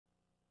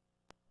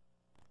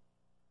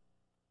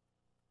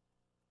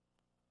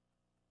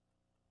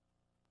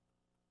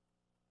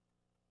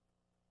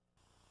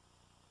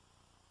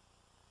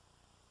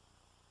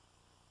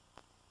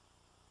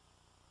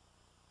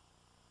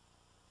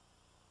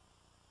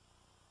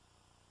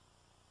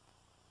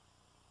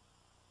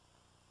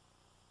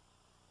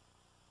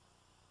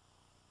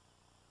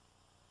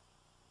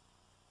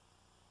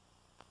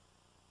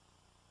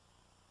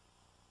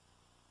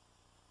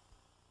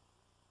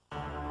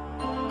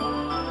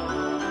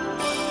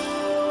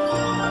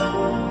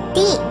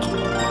deep.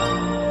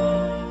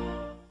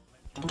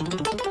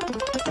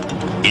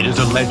 It is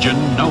a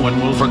legend no one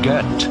will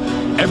forget.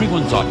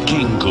 Everyone thought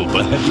King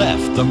Koopa had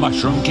left the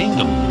Mushroom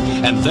Kingdom.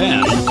 And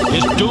then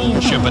his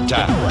doom ship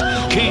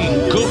attacked.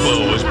 King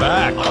Koopa was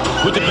back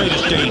with the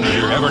greatest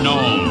danger ever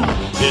known,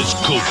 his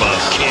Koopa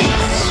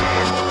kids.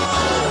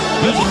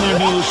 Using their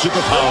new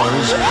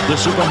superpowers, the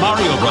Super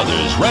Mario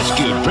Brothers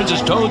rescued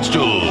Princess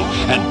Toadstool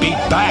and beat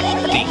back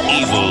the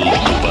evil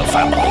Koopa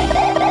family.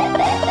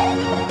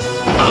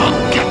 I'll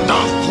get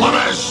those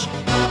plumbers!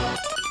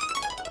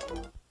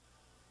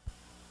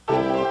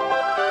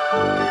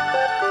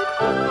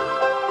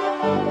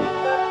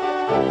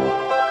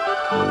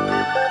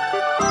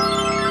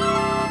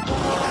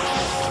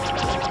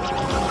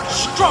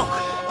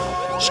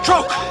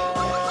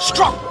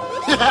 Stroke!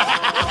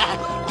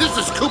 This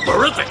is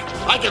Kooperific.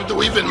 I can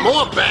do even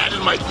more bad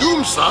in my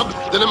Doom sub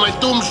than in my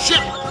Doom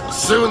ship.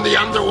 Soon the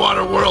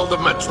underwater world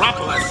of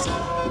Metropolis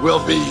will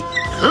be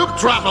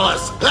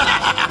Kooptropolis.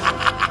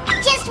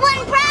 Just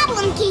one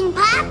problem, King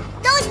Pop.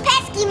 Those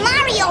pesky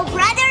Mario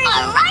brothers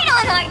are right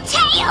on our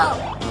tail.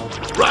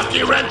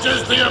 Rocky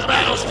wrenches to your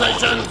battle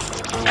stations.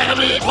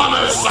 Enemy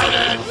plumbers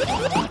sighted.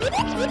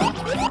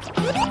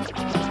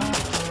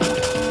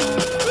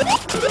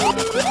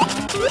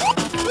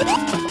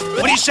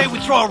 What do you say we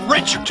throw a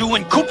wrench or two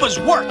in Koopa's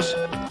works?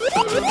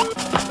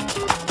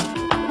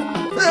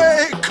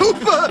 Hey,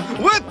 Koopa!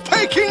 We're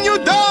taking you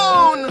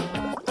down!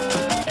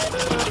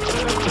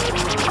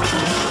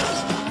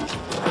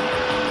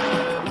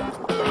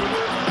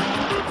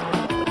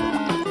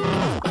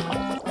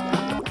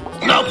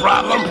 No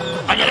problem.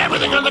 I got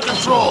everything under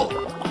control.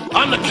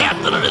 I'm the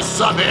captain of this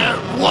sub here.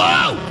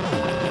 Whoa!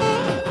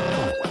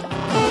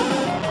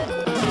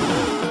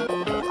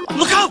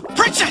 Look out,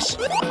 Princess!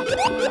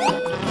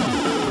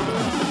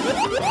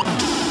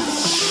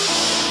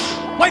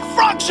 My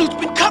frog suit's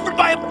been covered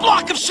by a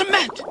block of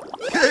cement.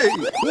 Hey,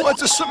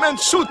 what's a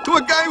cement suit to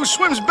a guy who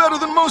swims better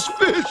than most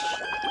fish?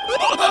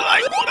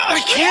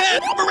 I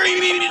can't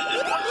breathe.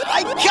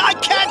 I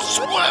can't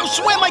swim.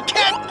 I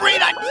can't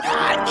breathe.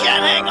 I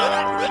can't hang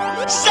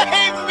on.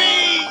 Save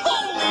me!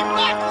 Holy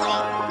mackerel!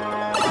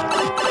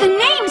 The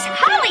name's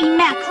Holly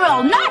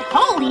Mackerel, not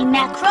Holy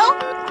Mackerel.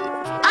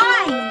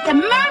 I'm the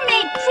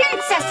Mermaid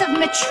Princess of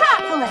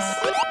Metropolis.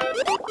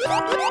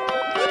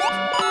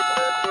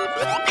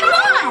 Come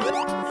on,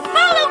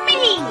 follow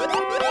me.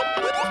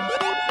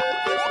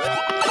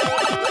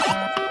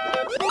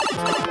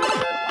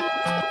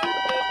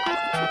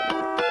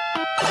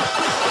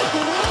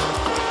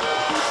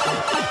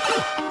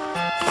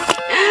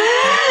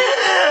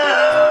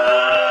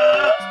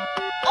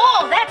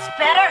 Oh, that's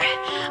better.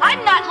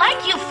 I'm not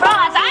like you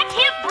frogs. I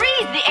can't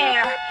breathe the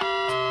air.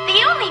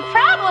 The only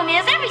problem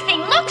is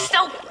everything looks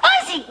so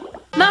fuzzy.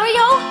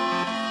 Mario,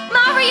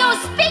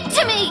 speak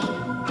to me!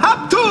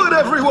 Hop to it,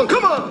 everyone!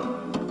 Come on!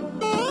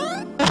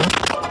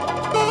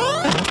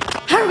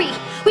 Hurry!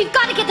 We've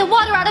got to get the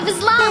water out of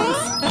his lungs!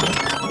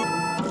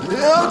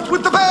 Out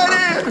with the bad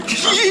air!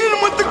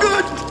 In with the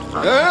good!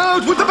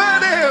 Out with the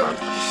bad air!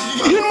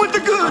 In with the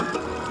good!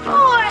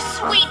 Poor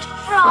sweet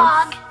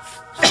frog.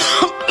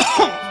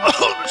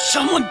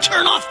 Someone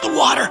turn off the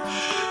water.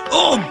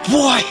 Oh,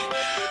 boy.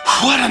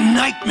 What a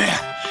nightmare.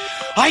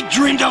 I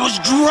dreamed I was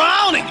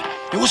drowning.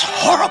 It was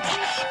horrible.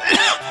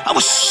 I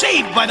was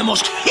saved by the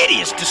most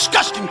hideous,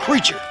 disgusting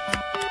creature.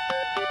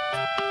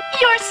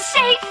 You're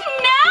safe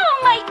now,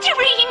 my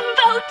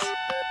dreamboat.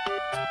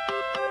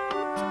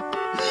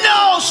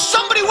 No!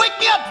 Somebody wake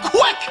me up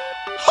quick!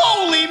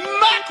 Holy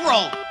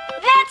mackerel!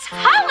 That's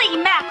Holly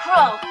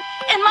Mackerel.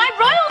 And my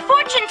royal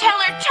fortune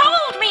teller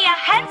told me a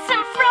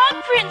handsome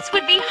frog prince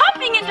would be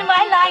hopping into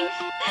my life.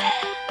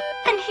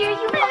 And here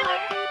you are.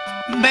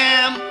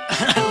 Ma'am,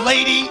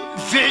 lady,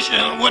 fish,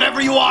 whatever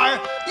you are,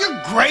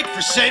 you're great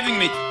for saving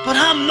me, but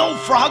I'm no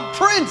frog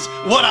prince.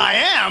 What I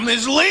am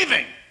is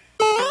leaving.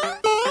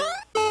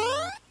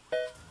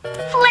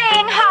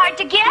 Playing hard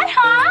to get,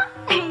 huh?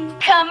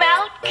 Come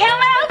out,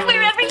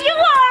 wherever you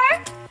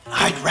are.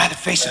 I'd rather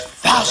face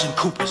 1,000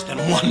 Koopas than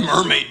one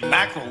mermaid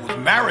mackerel with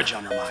marriage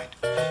on her mind.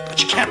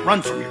 But you can't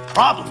run from your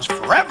problems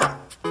forever.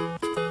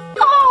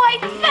 Oh, I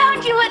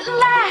found you at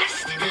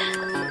last.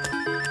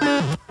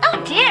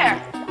 Oh dear,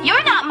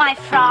 you're not my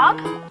frog.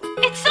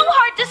 It's so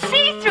hard to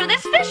see through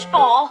this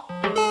fishbowl.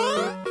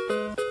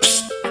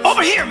 Psst,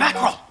 over here,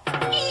 mackerel.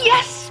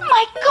 Yes,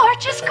 my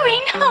gorgeous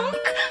green hunk.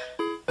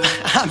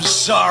 I'm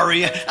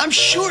sorry. I'm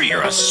sure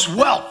you're a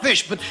swell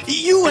fish, but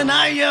you and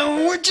I,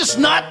 we're just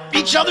not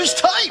each other's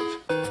type.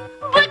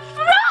 But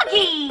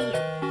Froggy!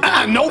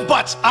 No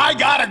buts. I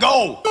gotta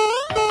go.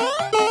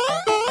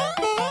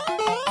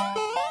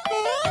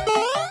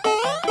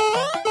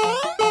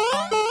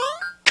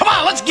 Come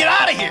on, let's get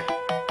out of here.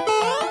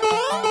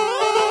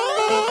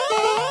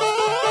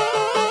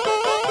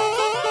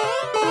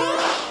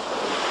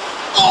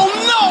 Oh,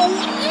 no!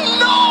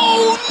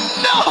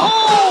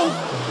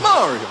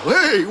 Mario,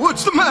 hey,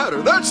 what's the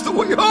matter? That's the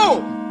way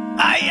home.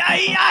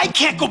 I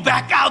can't go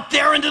back out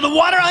there into the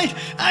water.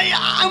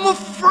 I'm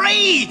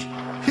afraid.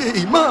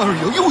 Hey,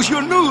 Mario, use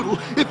your noodle.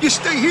 If you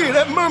stay here,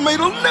 that mermaid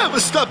will never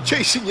stop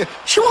chasing you.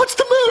 She wants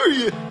to marry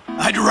you.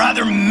 I'd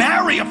rather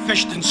marry a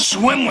fish than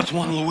swim with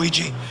one,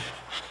 Luigi.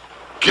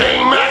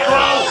 King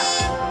Mackerel,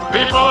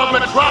 people of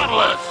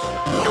Metropolis,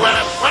 you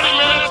have 20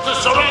 minutes to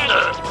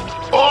surrender,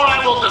 or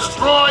I will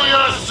destroy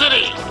your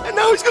city. And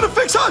now he's gonna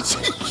fix us.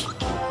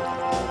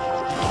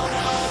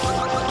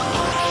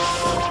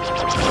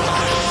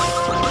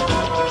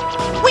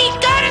 We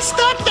gotta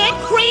stop that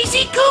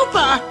crazy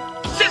Koopa!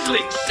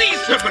 Sizzling sea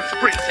serpents,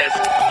 princess!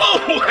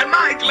 Oh, am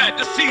I glad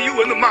to see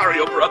you and the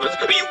Mario Brothers!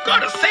 You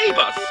gotta save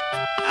us!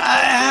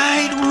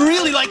 I'd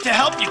really like to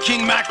help you,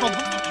 King Mackerel,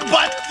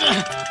 but...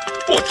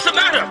 What's the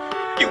matter?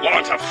 You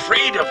aren't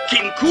afraid of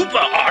King Koopa,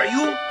 are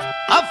you?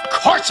 Of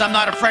course I'm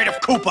not afraid of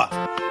Koopa.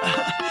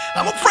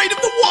 I'm afraid of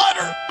the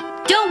water.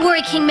 Don't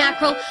worry, King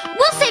Mackerel.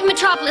 We'll save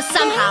Metropolis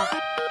somehow.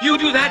 You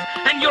do that,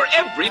 and your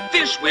every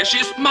fish wish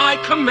is my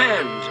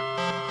command.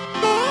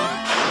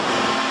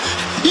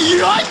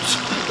 Yikes!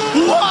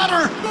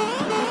 Water!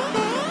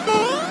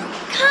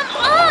 Come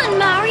on,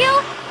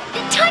 Mario.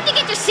 Time to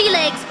get your sea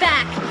legs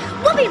back.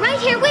 We'll be right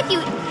here with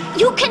you.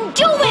 You can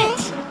do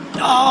it!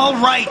 All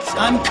right,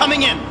 I'm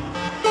coming in.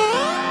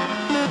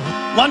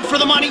 1 for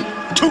the money,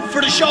 2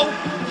 for the show,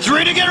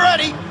 3 to get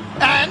ready,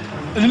 and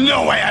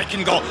no way I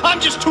can go. I'm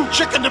just too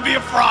chicken to be a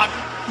frog.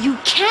 You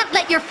can't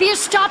let your fears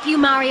stop you,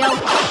 Mario.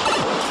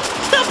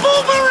 The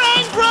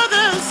Boomerang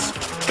Brothers!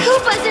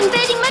 Koopa's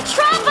invading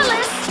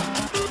Metropolis!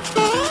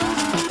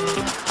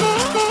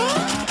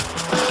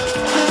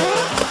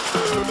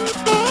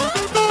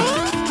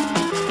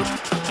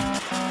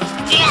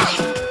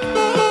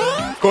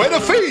 Quite a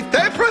feat,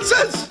 eh,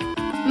 Princess?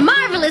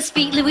 Marvelous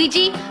feat,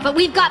 Luigi, but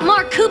we've got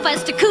more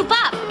Koopas to coop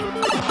up.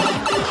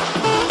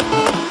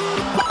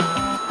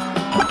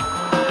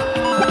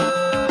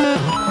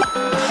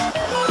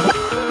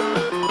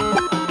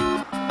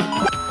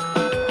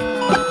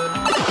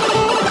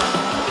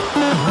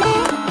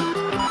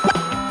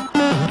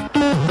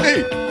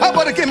 Hey, how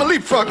about a game of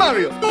leapfrog,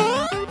 Mario?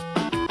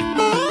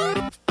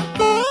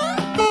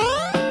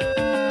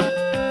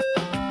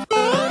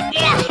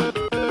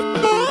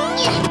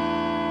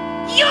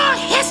 Your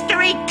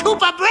history,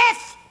 Koopa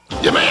Breath!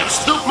 You may have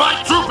stooped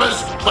my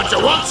troopers, but you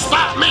won't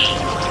stop me.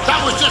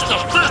 That was just the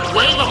first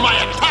wave of my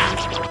attack.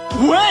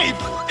 Wave?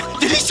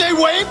 Did he say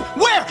wave?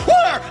 Where?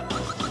 Where?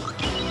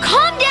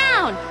 Calm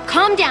down!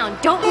 Calm down.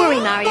 Don't worry,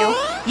 Mario.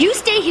 You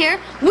stay here.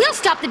 We'll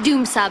stop the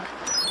Doom Sub.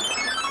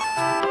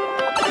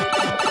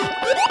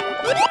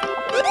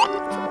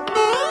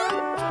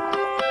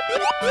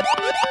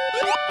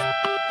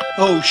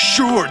 Oh,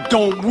 sure,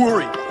 don't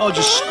worry. I'll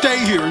just stay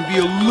here and be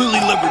a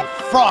lily-livered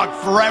frog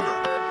forever.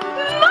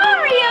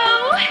 Mario!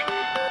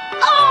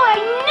 Oh, I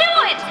knew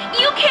it!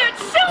 You cared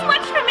so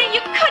much for me you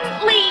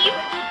couldn't leave.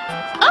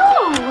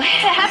 Oh,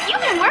 have you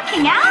been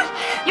working out?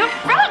 Your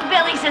frog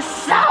belly's as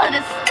solid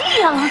as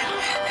steel.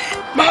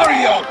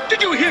 Mario,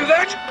 did you hear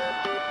that?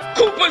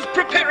 Koopa's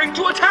preparing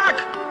to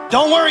attack.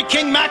 Don't worry,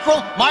 King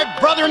Mackerel. My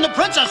brother and the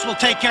princess will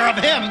take care of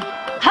him.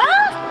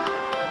 Huh?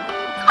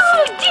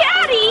 Oh,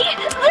 Daddy!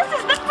 This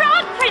is the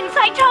frog prince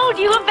I told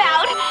you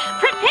about.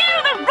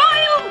 Prepare the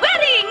royal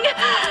wedding!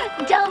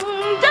 Dum,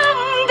 dum,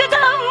 da,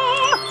 dum!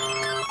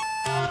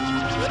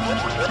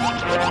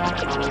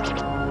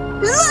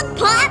 Look,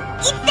 Pop!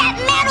 It's that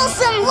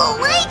meddlesome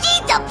Luigi,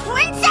 the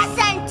Princess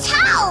and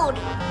Toad!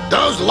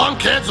 Those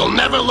lunkheads will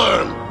never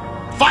learn.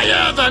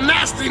 Fire the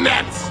nasty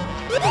nets!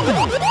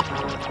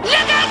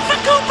 Look out for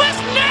Koopa's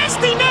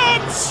nasty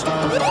nets!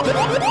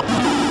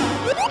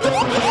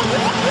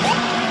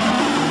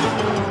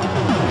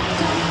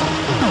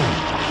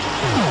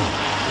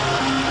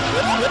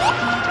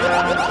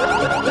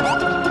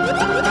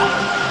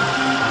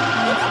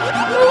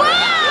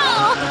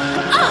 Wow!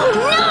 Oh,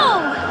 no!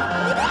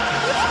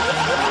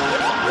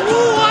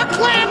 Ooh, our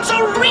clams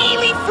are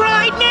really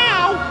fried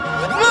now!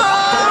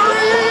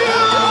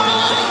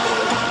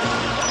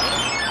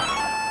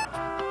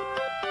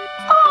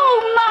 Oh,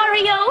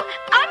 Mario!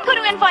 I'm going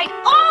to invite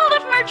all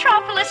of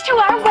Metropolis to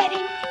our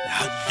wedding.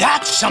 Now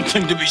that's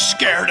something to be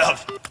scared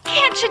of.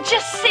 Can't you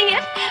just see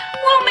it?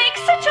 We'll make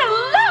such a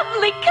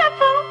lovely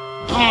couple.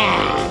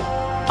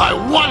 I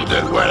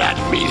wondered where that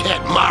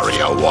meathead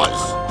Mario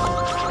was.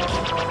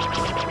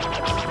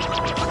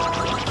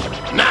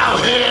 Now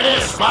here it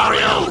is,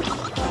 Mario.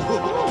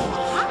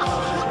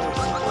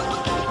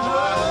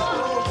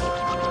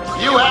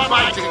 You have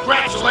my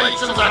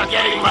congratulations on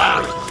getting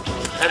married.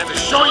 And to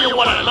show you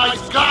what a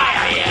nice guy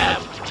I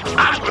am,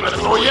 I'm gonna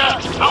throw you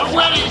a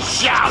wedding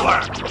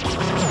shower.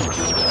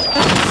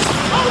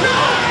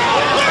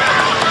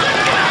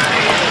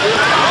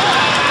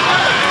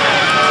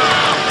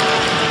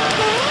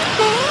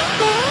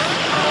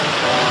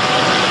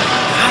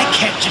 I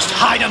can't just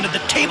hide under the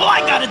table.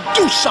 I gotta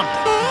do something.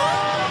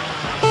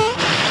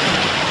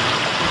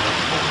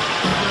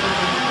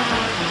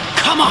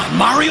 Come on,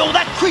 Mario.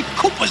 That creep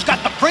Koopa's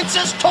got the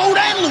Princess, Toad,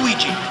 and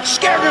Luigi.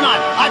 Scared or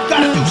not, I've got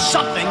to do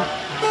something.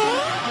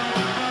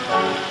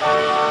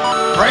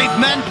 Brave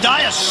men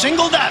die a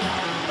single death.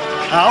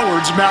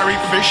 Cowards marry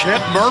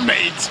fish-head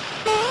mermaids.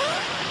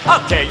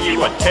 I'll tell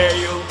you a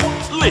tale.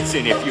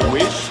 Listen if you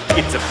wish.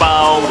 It's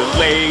about a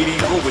lady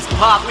who was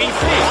partly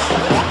fish.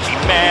 She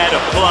met a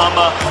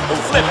plumber who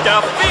flipped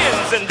her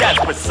fins, and that's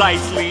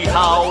precisely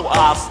how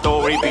our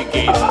story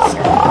begins.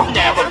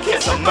 Never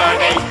kiss a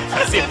mermaid,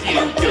 'cause if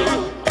you do,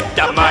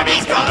 the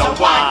mermaid's gonna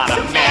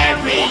wanna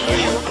marry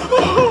you.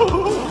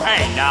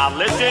 Hey, now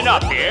listen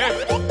up here.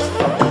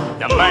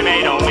 The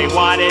mermaid only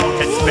wanted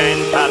to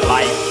spend her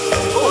life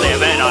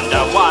living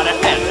underwater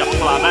as the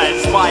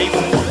plumber's wife.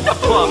 The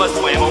plumber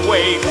swam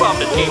away from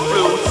the deep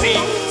blue sea,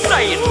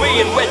 saying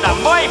being with a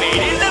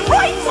mermaid isn't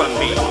right for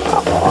me.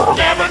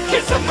 Never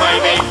kiss a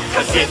mermaid,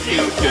 'cause if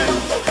you do,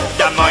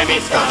 the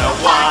mermaid's gonna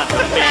want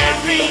to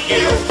marry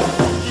you.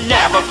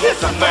 Never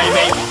kiss a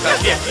mermaid,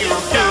 'cause if you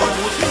do,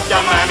 the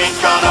mermaid's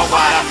gonna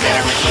wanna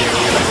marry you.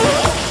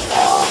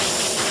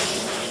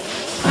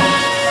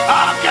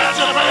 I'll catch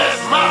you for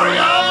this,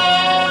 Mario!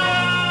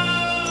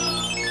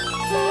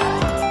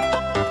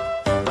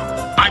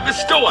 I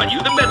bestow on you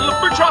the Medal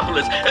of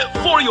Metropolis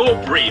for your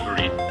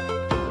bravery.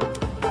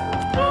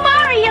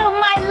 Mario,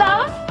 my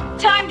love,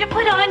 time to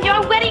put on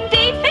your wedding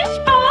day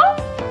fishbowl.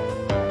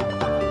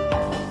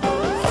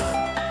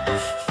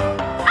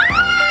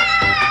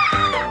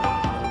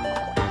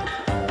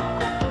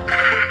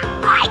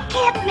 I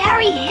can't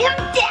marry him,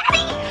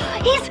 Daddy.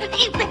 He's the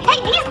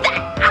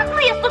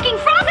ugliest looking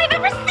frog I've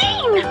ever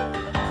seen.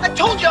 I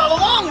told you all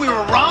along we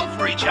were wrong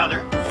for each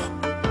other.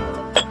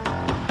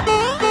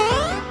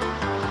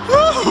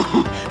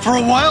 For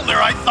a while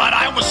there, I thought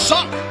I was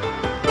sunk.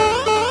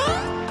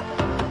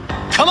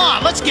 Come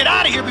on, let's get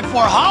out of here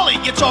before Holly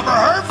gets over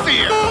her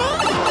fear.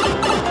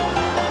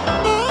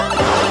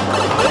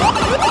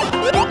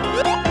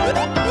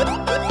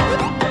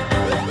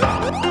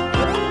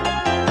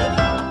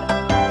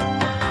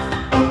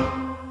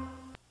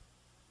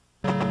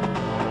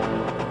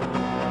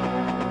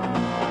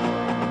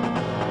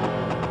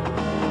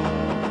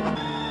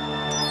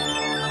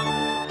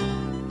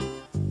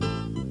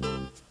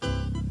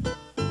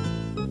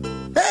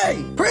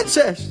 Hey,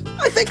 Princess!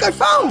 I think I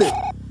found it!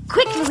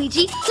 Quick,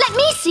 Luigi, let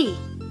me see.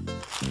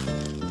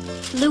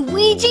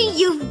 Luigi,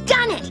 you've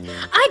done it!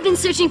 I've been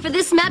searching for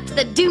this map to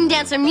the Doom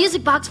Dancer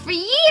music box for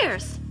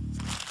years.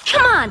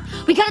 Come on,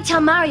 we gotta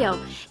tell Mario.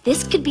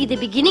 This could be the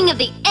beginning of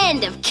the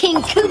end of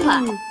King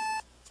Koopa.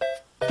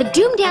 The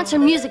Doom Dancer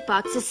music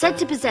box is said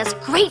to possess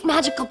great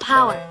magical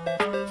power.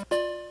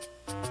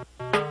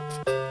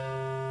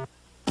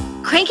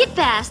 Crank it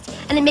fast,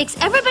 and it makes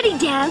everybody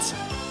dance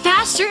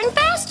faster and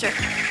faster.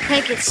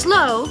 Crank it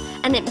slow,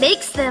 and it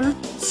makes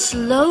them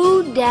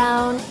slow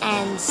down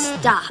and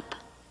stop.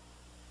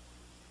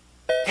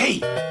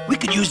 Hey, we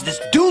could use this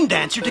Doom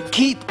Dancer to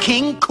keep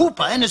King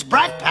Koopa and his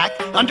brat pack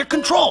under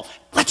control.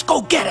 Let's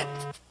go get it.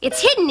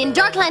 It's hidden in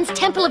Darkland's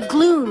Temple of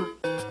Gloom.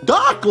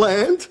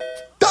 Darkland?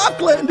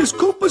 Darkland is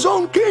Koopa's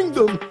own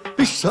kingdom.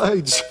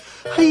 Besides,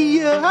 I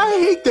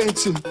hate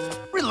dancing.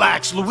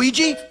 Relax,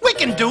 Luigi. We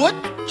can do it.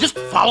 Just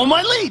follow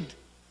my lead.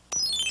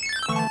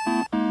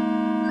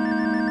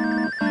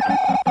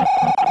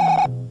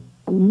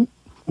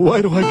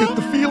 Why do I get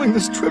the feeling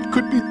this trip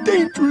could be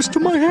dangerous to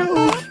my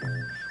health?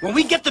 When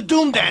we get the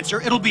Doom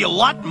Dancer, it'll be a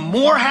lot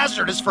more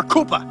hazardous for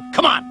Koopa.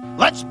 Come on,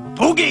 let's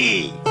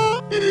boogie!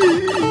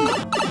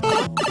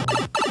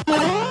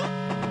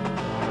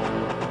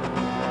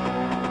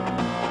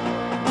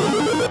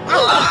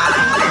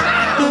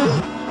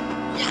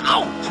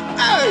 Ouch!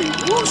 Hey,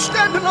 who's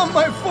standing on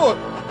my foot?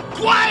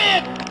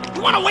 Quiet!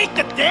 You want to wake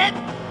the dead?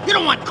 You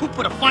don't want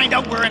Koopa to find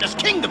out we're in his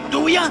kingdom,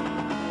 do ya?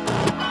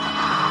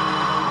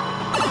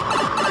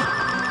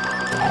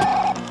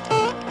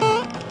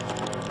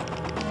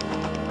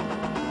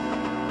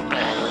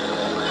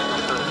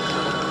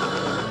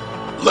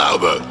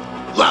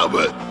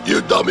 Louder,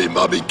 you dummy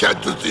mummy,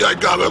 can't you see I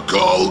got a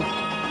cold?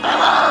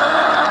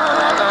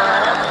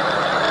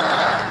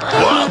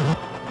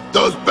 What?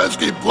 Those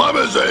pesky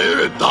plumbers are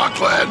here in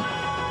Darkland.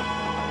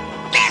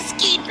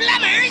 Pesky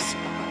plumbers?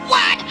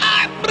 What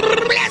are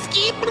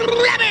pesky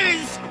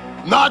plumbers?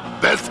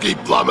 Not pesky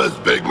plumbers,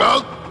 Big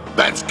Mouth.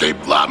 Pesky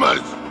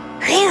plumbers.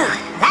 Phew,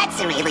 that's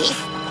a relief.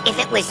 If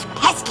it was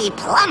pesky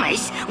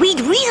plumbers,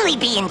 we'd really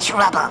be in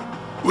trouble.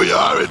 We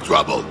are in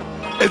trouble.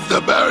 It's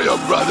the Mario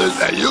Brothers,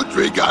 and you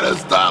three gotta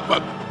stop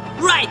them.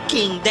 Right,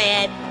 King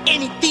Dad.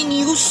 Anything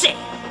you say.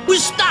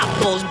 We'll stop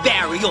those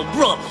Mario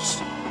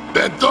Brothers.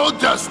 Then don't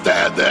just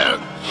stand there.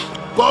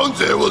 Bones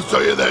here will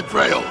show you their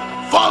trail.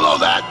 Follow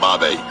that,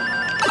 Bobby.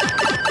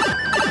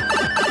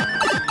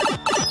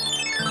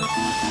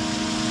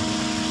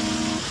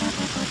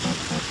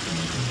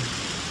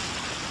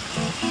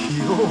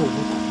 Yo,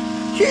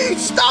 he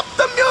stopped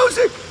the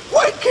music!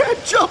 Why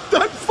can't jump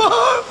that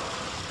far?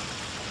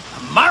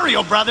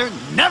 Mario brother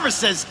never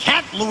says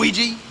can't,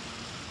 Luigi.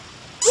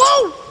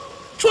 Whoa!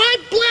 Try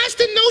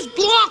blasting those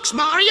blocks,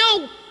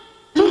 Mario!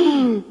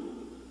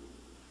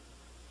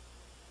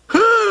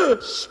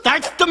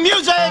 Start the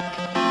music!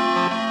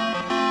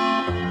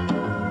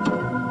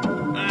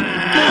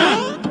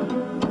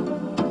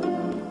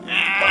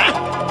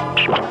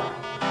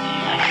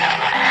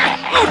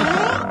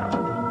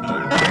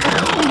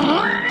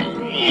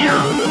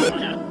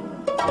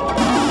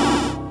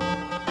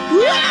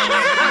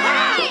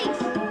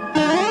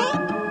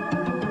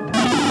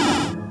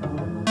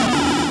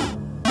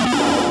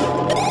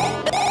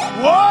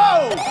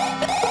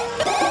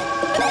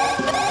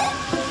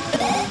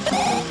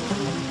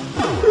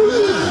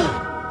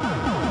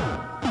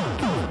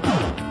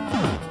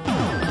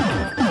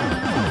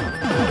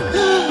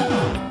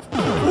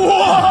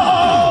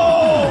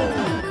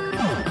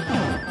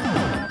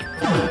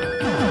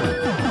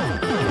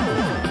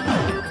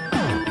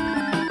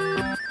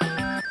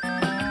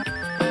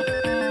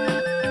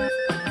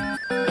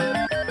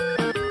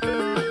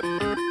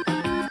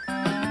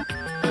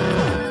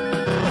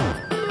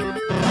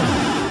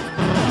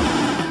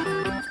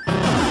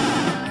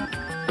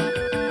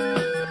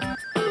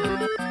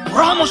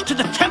 almost to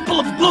the Temple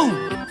of Gloom.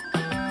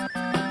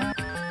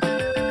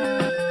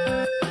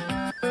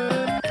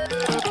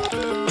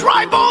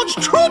 Dry Bones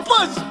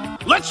Troopers!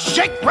 Let's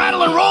shake,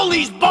 rattle, and roll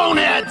these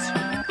boneheads!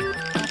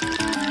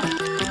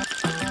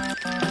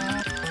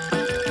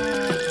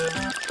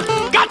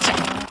 Gotcha!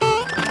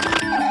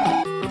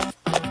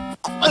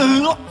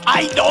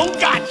 I don't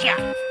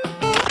gotcha!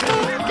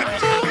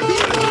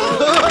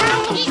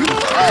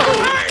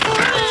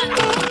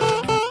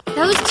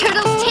 Those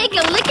turtles take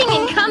a licking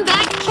and come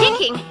back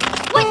kicking.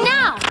 What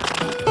now?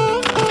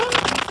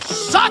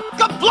 Suck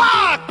the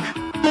block!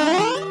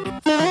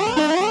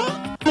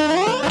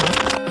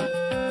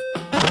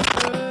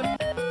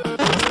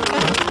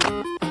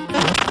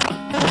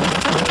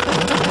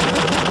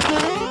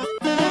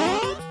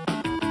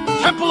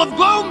 Temple of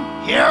Gloom,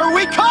 here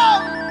we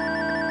come!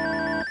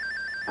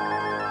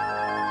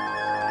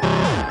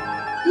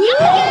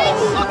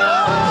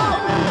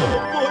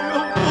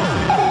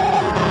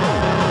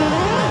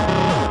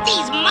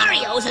 These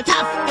Marios are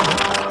tough.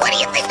 What do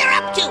you think they're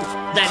up to?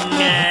 The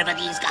nerve of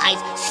these guys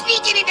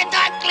sneaking into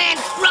Darkland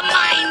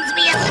reminds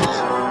me of...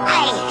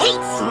 I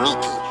hate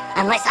sneaky.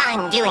 Unless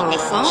I'm doing the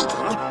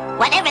sneaking.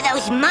 Whatever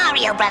those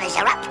Mario brothers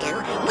are up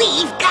to,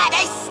 we've got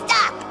to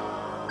stop.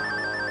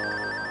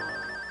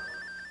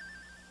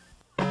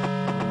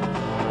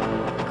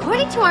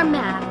 According to our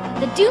map,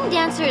 the Doom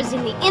Dancer is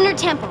in the inner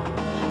temple,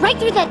 right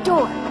through that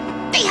door.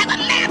 They have a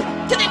map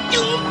to the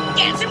Doom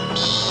Dancer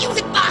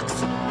music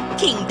box.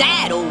 King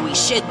Dad always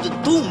said the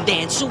Doom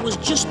Dancer was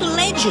just a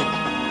legend.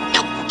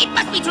 No, it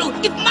must be true.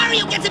 If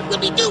Mario gets it, we'll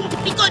be doomed to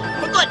be good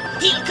for good.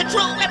 He'll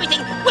control everything.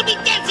 We'll be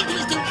dancing to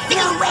his tune.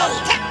 No way.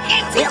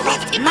 We'll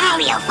let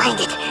Mario find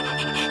it.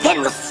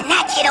 Then we'll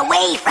snatch it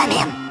away from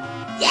him.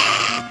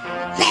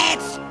 Yeah,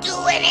 let's do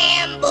an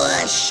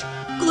ambush.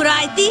 Good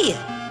idea.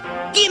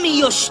 Give me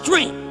your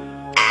string.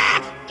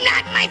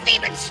 Not my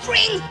favorite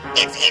string.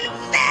 It's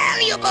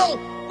invaluable.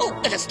 Oh,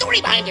 there's a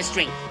story behind this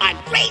string. Our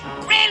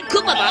great-grand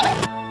Koopa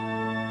Mama.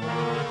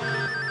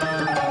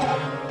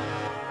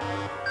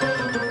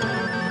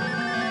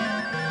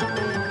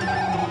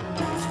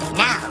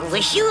 Now,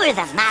 we're sure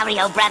the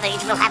Mario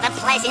brothers will have a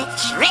pleasant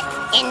trip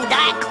in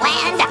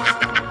Darkland.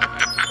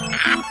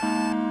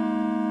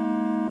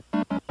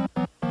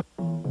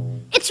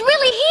 It's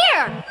really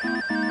here!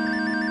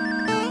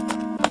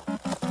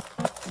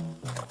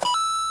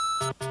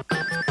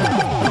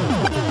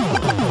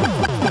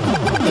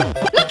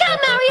 Look out,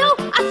 Mario!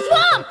 A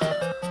swamp!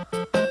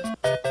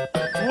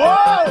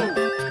 Whoa!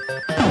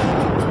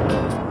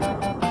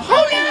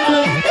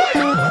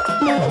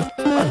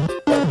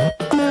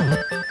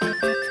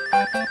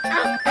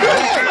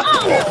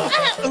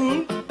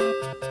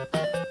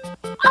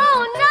 Oh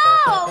no!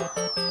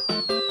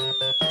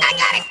 I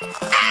got it!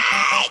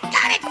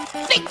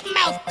 Big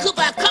Mouth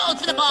Koopa calls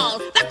for the ball.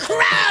 The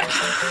crowd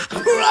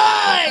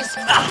roars!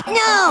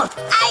 No,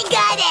 I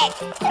got it!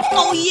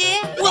 Oh,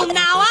 yeah? Well,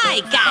 now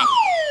I got it.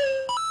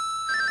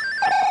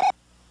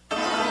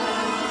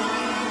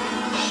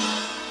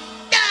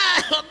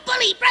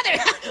 Bully brother!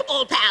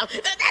 Old pal,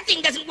 that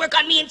thing doesn't work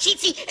on me and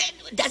Cheatsy,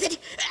 does it?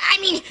 I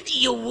mean,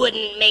 you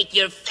wouldn't make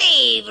your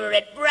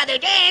favorite brother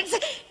dance,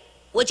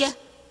 would you?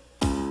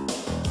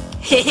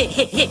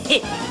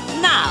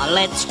 Now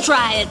let's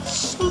try it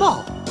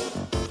small.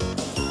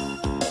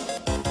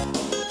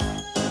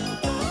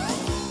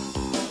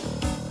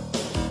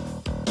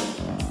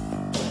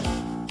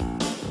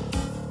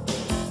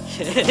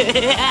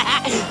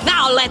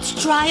 Now let's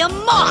try a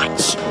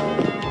march.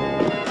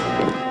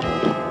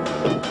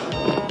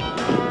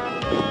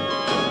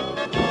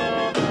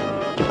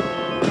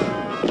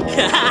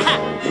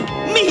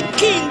 Meet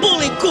King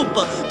Bully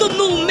Koopa, the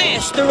new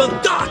master of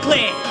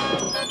Darkland.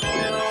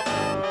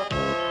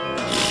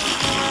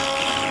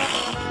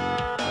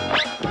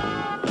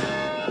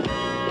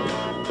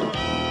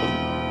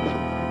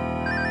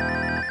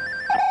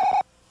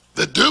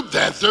 The Doom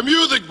Dancer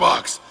music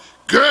box.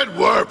 Good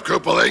work,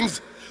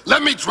 Koopalings.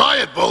 Let me try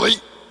it, Bully.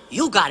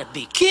 You gotta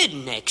be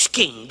kidding,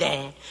 ex-King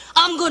Dad.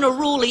 I'm gonna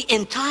rule the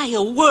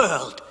entire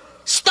world,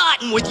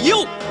 starting with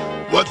you.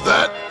 What's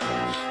that?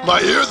 My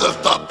ears are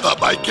stopped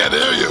up. I can't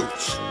hear you.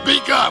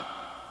 Speak up.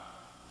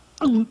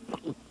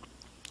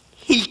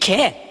 He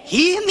can't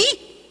hear me?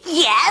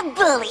 Yeah,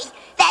 Bully.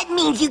 That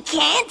means you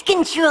can't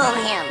control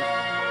him.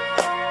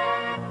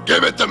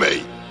 Give it to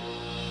me.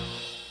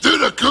 Do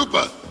the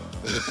Koopa.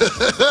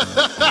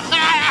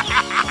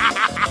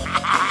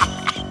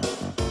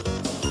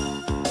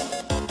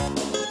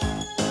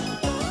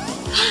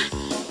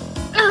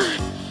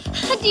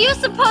 Do you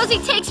suppose he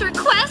takes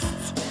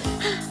requests?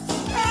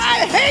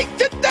 I hate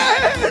to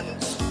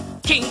dance!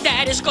 King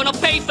Dad is gonna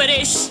pay for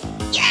this.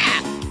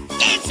 Yeah,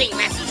 dancing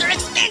lessons are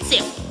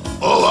expensive.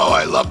 Oh, how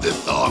I love this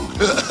song.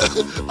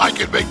 I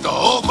could make the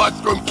whole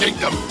Mushroom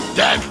Kingdom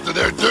dance to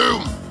their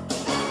doom.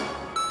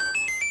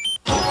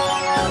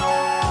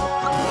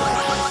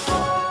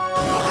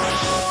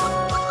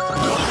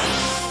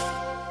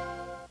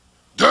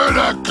 Do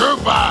the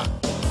Koopa!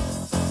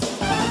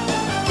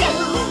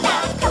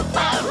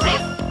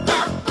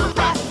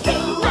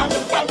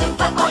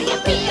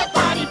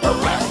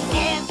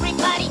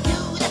 Everybody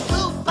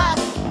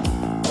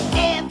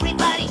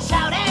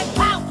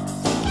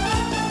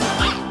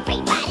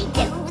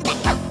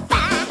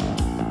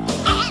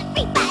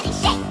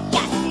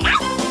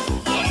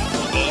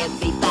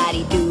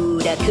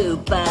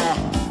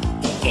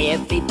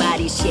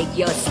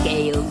your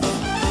scales.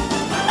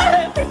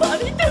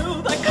 Everybody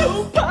do the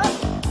Koopa.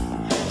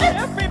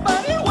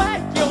 Everybody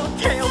wag your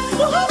tail.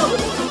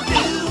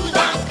 Do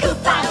the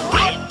Koopa,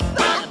 rip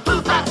the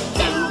poopa.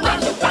 Do a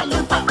loopa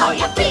loopa, or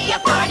you'll be a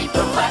party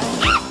pooper.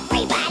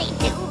 Everybody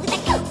do the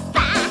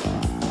Koopa.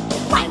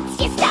 Once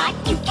you start,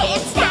 you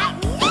can't stop.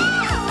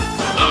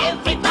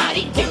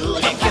 Everybody do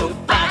the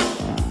Koopa.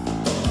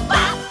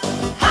 Bop,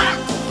 hop,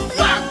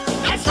 rock,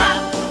 and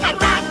slop, and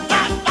rock,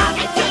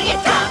 until you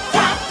drop,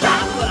 drop,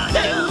 drop.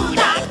 Do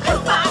the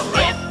Koopa,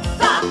 rip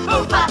the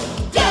poopa.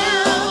 Do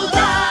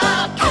the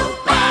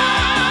Koopa.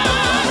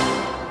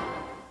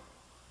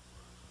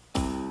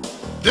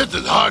 This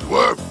is hard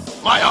work.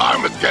 My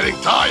arm is getting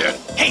tired.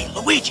 Hey,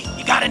 Luigi,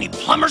 you got any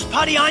plumber's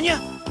putty on you?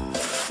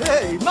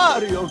 Hey,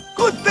 Mario,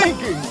 good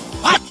thinking.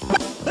 What?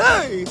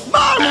 Hey,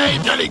 Mario! Hey,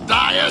 getting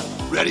tired?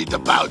 Ready to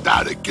bow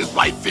down and kiss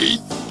my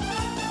feet?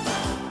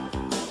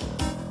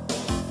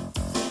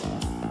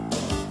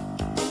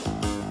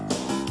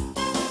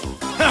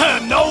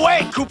 No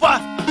way, Koopa!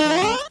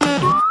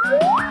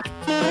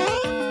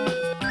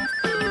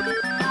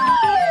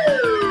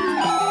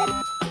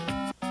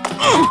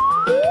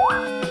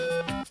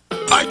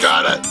 I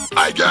got it!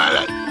 I got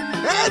it!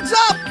 Heads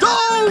up,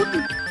 Toad!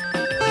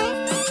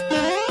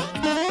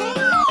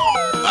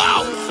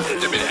 Ow!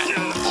 Give me that!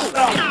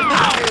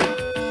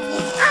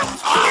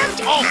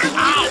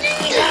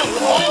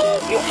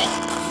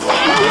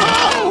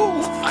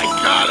 I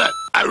got it!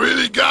 I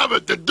really got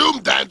it! The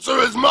Doom Dancer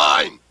is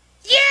mine!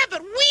 Yeah,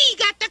 but we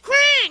got the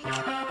crank.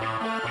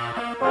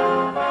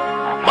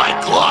 My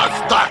claw's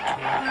stuck!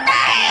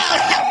 I'll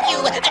help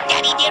you,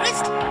 Daddy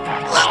dearest.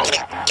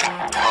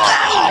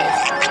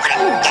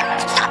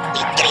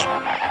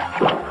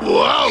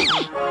 Whoa!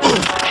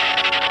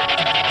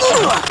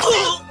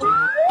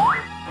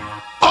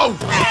 Oh!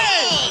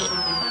 Hey!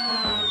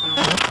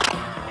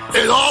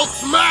 It all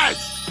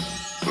smashed!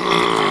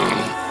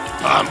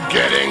 I'm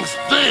getting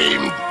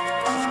steamed!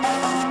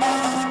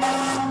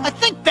 I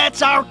think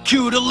that's our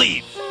cue to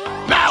leave.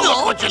 Now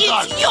look what you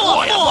done! it's your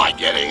Boy, am fault. I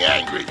getting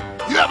angry!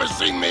 You ever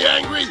seen me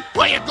angry?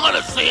 Well, you're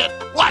gonna see it!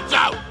 Watch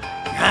out!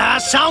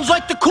 Sounds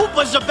like the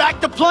Koopas are back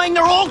to playing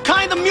their old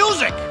kind of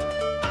music.